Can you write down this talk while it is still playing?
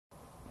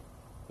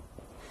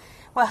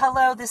Well,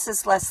 hello, this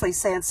is Leslie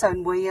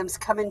Sansone Williams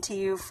coming to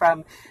you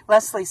from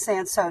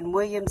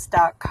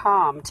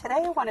lesliesansonewilliams.com.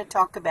 Today I want to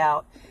talk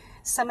about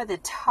some of the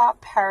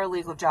top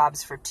paralegal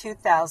jobs for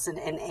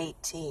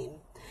 2018.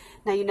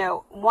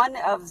 Now, one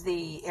of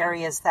the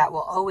areas that will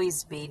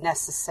always be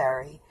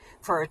necessary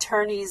for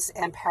attorneys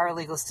and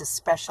paralegals to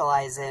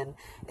specialize in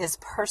is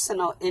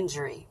personal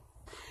injury.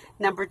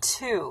 Number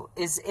 2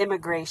 is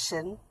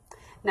immigration.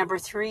 Number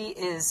 3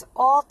 is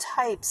all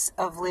types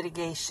of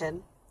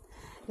litigation.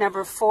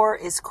 Number 4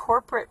 is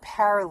corporate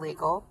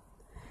paralegal.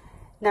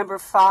 Number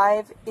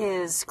 5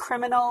 is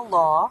criminal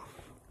law.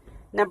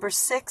 Number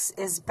 6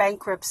 is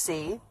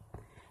bankruptcy.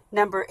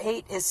 Number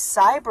 8 is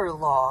cyber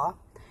law.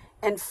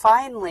 And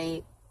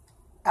finally,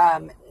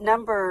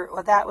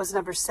 that was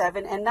number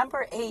 7. And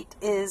number 8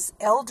 is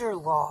elder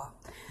law.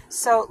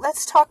 So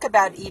let's talk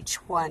about each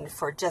one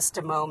for just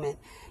a moment.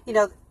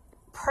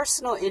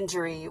 Personal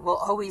injury will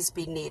always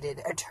be needed.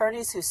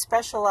 Attorneys who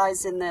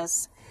specialize in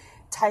this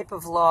type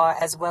of law,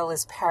 as well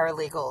as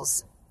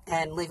paralegals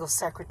and legal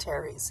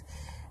secretaries.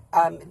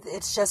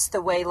 It's just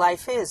the way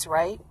life is,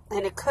 right?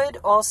 And it could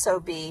also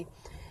be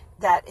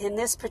that in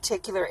this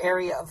particular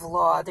area of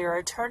law, there are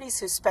attorneys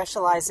who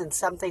specialize in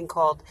something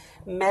called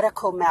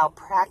medical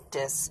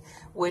malpractice,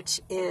 which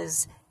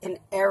is an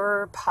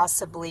error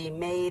possibly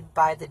made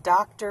by the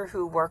doctor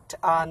who worked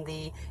on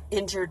the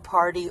injured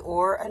party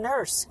or a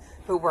nurse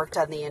who worked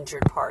on the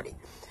injured party.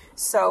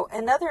 So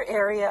another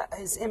area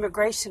is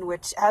immigration,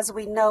 which, as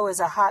we know,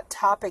 is a hot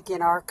topic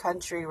in our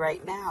country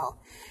right now.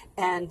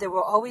 And there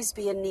will always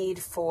be a need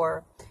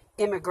for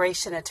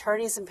immigration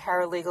attorneys and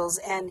paralegals.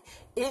 And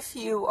if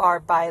you are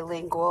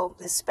bilingual,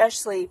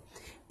 especially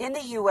in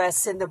the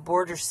U.S., in the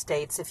border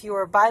states, if you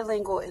are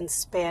bilingual in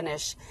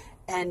Spanish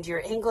and your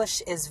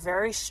English is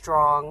very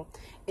strong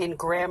in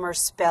grammar,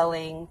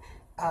 spelling,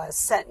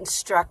 sentence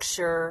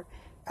structure,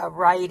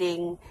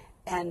 writing,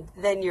 and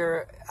then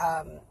your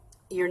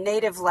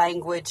native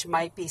language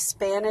might be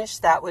Spanish,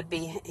 that would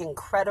be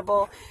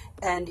incredible.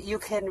 And you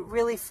can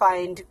really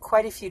find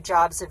quite a few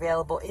jobs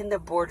available in the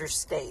border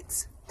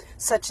states,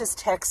 such as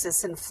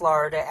Texas and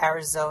Florida,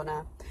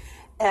 Arizona.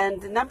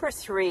 And number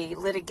 3,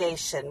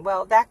 litigation.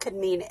 Well, that could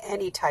mean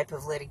any type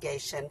of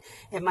litigation.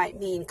 It might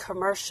mean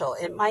commercial.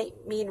 It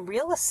might mean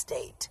real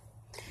estate.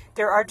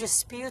 There are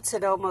disputes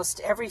in almost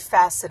every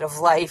facet of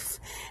life,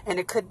 and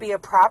it could be a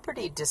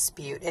property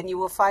dispute, and you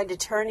will find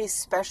attorneys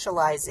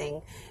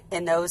specializing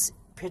in those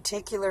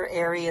particular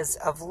areas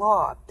of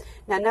law.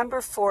 Now, number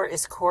 4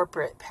 is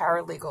corporate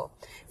paralegal.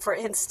 For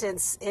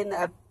instance, in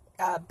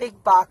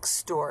big box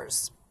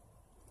stores,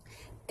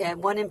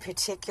 and one in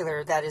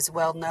particular that is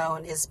well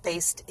known is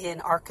based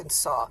in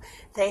Arkansas.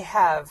 They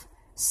have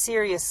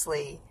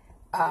seriously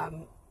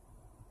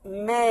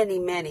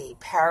many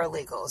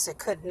paralegals. It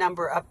could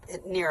number up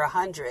near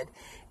 100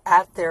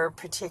 at their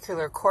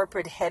particular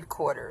corporate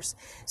headquarters.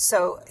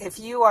 So if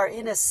you are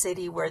in a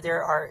city where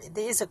there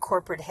is a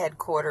corporate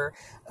headquarter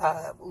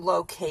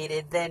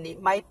located, then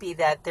it might be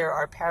that there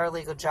are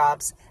paralegal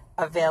jobs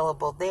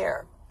available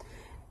there.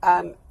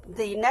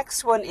 The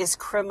next one is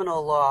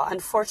criminal law.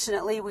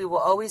 Unfortunately, we will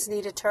always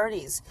need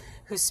attorneys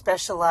who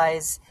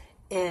specialize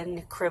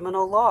in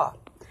criminal law.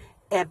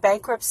 And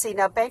bankruptcy.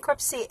 Now,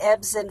 bankruptcy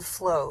ebbs and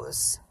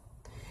flows.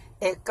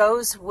 It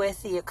goes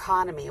with the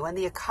economy. When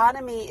the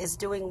economy is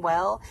doing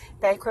well,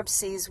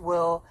 bankruptcies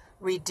will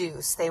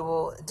reduce. They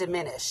will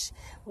diminish.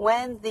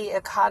 When the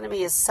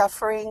economy is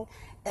suffering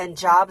and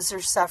jobs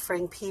are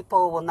suffering,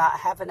 people will not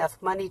have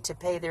enough money to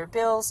pay their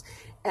bills,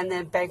 and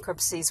then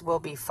bankruptcies will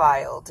be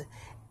filed.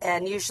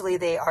 And usually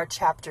they are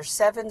Chapter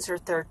 7s or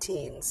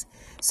 13s.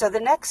 So the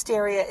next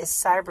area is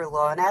cyber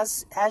law. And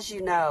as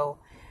you know,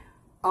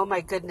 oh my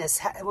goodness,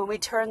 when we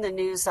turn the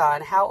news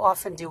on, how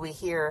often do we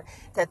hear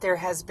that there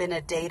has been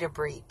a data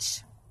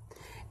breach?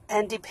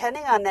 And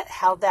depending on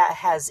how that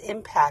has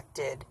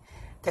impacted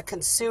the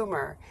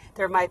consumer,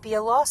 there might be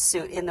a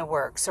lawsuit in the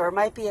works, or it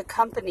might be a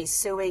company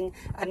suing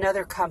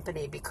another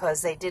company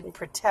because they didn't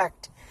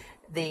protect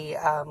the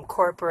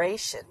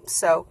corporation.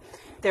 So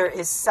there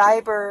is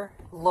cyber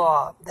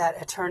law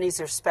that attorneys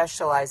are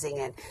specializing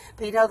in.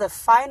 But the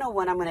final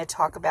one I'm going to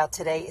talk about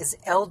today is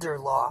elder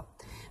law.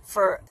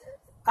 For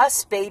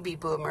us baby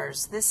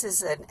boomers, this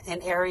is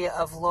an area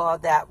of law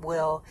that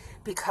will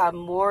become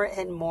more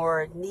and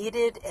more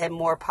needed and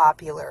more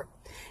popular.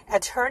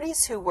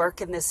 Attorneys who work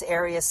in this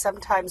area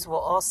sometimes will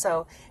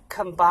also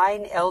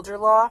combine elder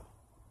law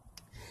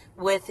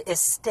with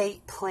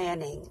estate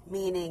planning,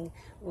 meaning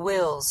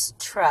wills,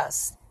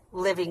 trusts,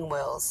 living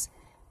wills,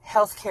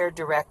 healthcare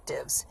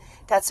directives.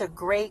 That's a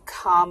great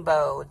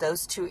combo,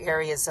 those two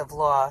areas of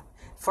law,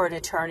 for an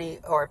attorney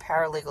or a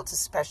paralegal to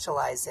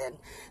specialize in.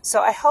 So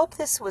I hope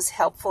this was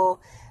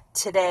helpful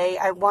today.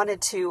 I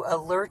wanted to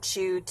alert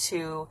you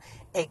to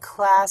a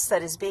class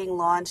that is being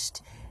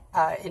launched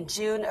in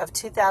June of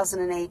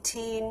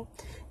 2018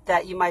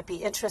 that you might be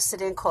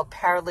interested in, called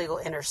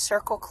Paralegal Inner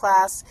Circle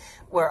class,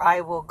 where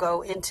I will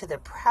go into the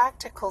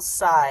practical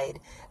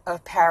side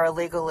of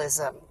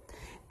paralegalism.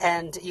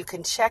 And you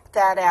can check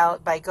that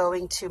out by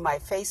going to my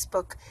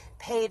Facebook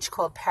page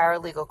called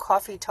Paralegal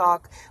Coffee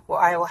Talk, where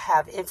I will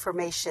have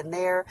information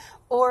there,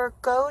 or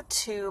go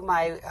to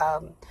my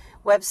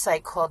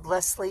website called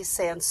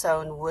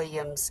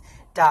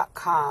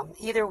LeslieSansone-Williams.com.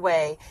 Either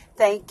way,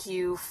 thank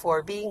you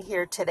for being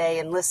here today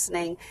and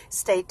listening.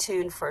 Stay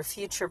tuned for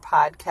future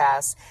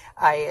podcasts.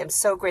 I am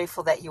so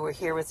grateful that you were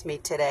here with me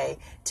today.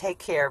 Take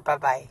care.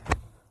 Bye-bye.